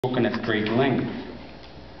spoken at great length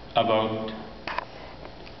about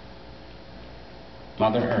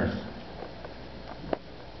Mother Earth.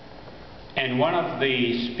 And one of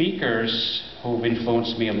the speakers who've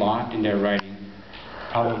influenced me a lot in their writing,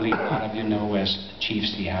 probably a lot of you know as Chief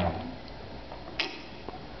Seattle.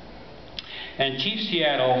 And Chief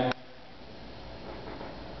Seattle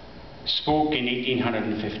spoke in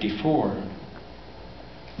 1854,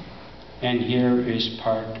 and here is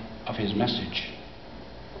part of his message.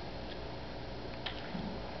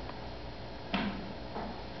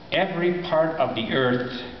 Every part of the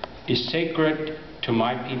earth is sacred to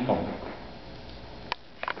my people.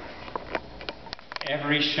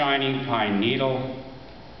 Every shining pine needle,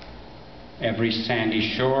 every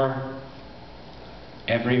sandy shore,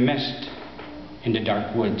 every mist in the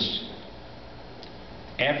dark woods,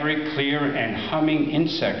 every clear and humming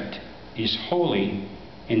insect is holy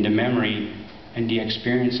in the memory and the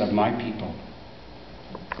experience of my people.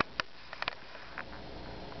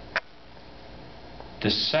 The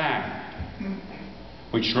sap,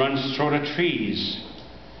 which runs through the trees,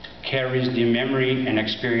 carries the memory and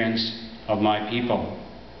experience of my people.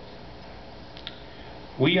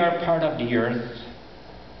 We are part of the earth,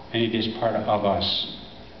 and it is part of us.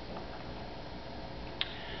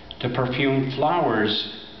 The perfumed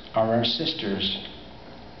flowers are our sisters.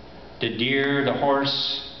 The deer, the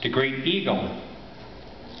horse, the great eagle,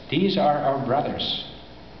 these are our brothers.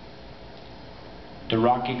 The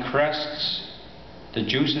rocky crests, the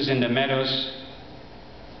juices in the meadows,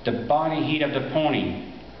 the body heat of the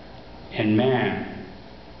pony, and man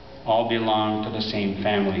all belong to the same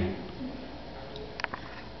family.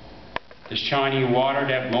 The shiny water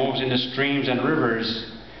that moves in the streams and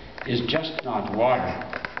rivers is just not water,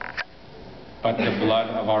 but the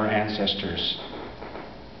blood of our ancestors.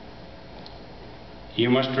 You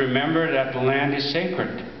must remember that the land is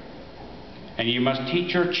sacred, and you must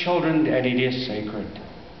teach your children that it is sacred,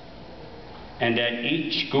 and that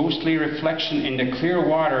each ghostly reflection in the clear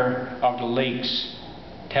water of the lakes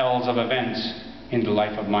tells of events in the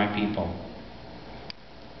life of my people.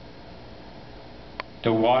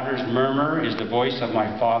 The water's murmur is the voice of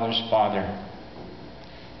my father's father.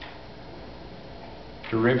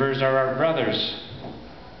 The rivers are our brothers.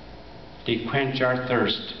 They quench our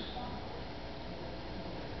thirst.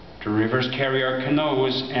 The rivers carry our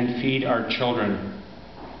canoes and feed our children.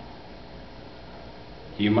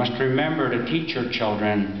 You must remember to teach your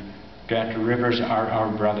children that the rivers are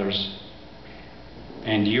our brothers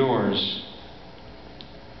and yours,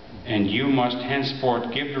 and you must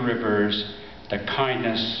henceforth give the rivers the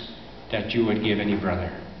kindness that you would give any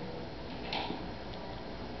brother.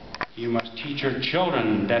 You must teach your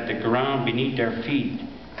children that the ground beneath their feet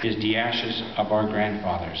is the ashes of our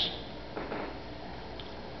grandfathers,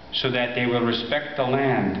 so that they will respect the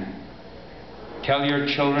land. Tell your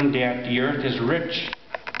children that the earth is rich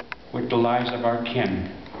with the lives of our kin.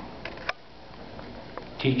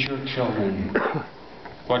 Teach your children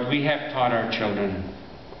what we have taught our children,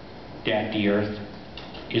 that the earth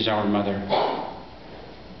is our mother.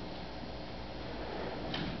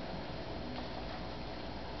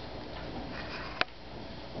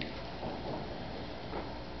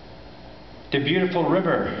 The beautiful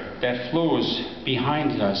river that flows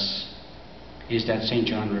behind us is that St.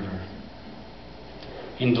 John River.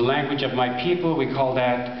 In the language of my people, we call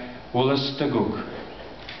that Wolastoquk.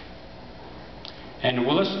 And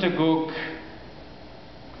Wolastoquk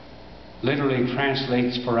literally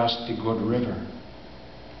translates for us the good river,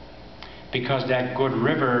 because that good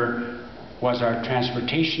river was our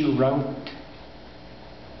transportation route.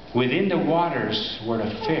 Within the waters were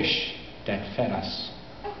the fish that fed us.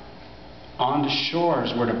 On the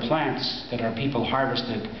shores were the plants that our people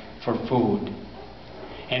harvested for food.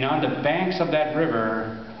 And on the banks of that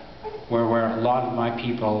river were where a lot of my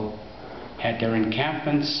people had their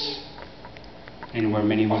encampments and where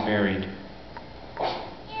many were buried.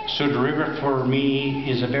 So the river for me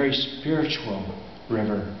is a very spiritual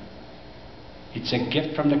river. It's a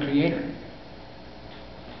gift from the Creator.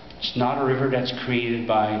 It's not a river that's created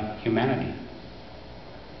by humanity.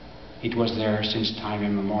 It was there since time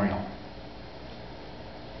immemorial.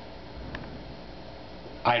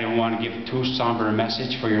 I don't want to give too somber a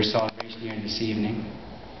message for your celebration here this evening,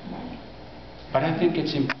 but I think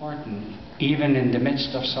it's important, even in the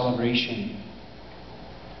midst of celebration,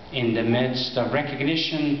 in the midst of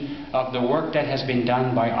recognition of the work that has been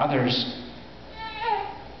done by others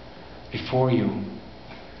before you,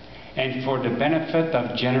 and for the benefit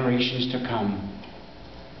of generations to come,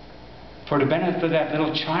 for the benefit of that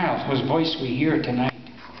little child whose voice we hear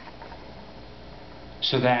tonight,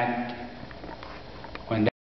 so that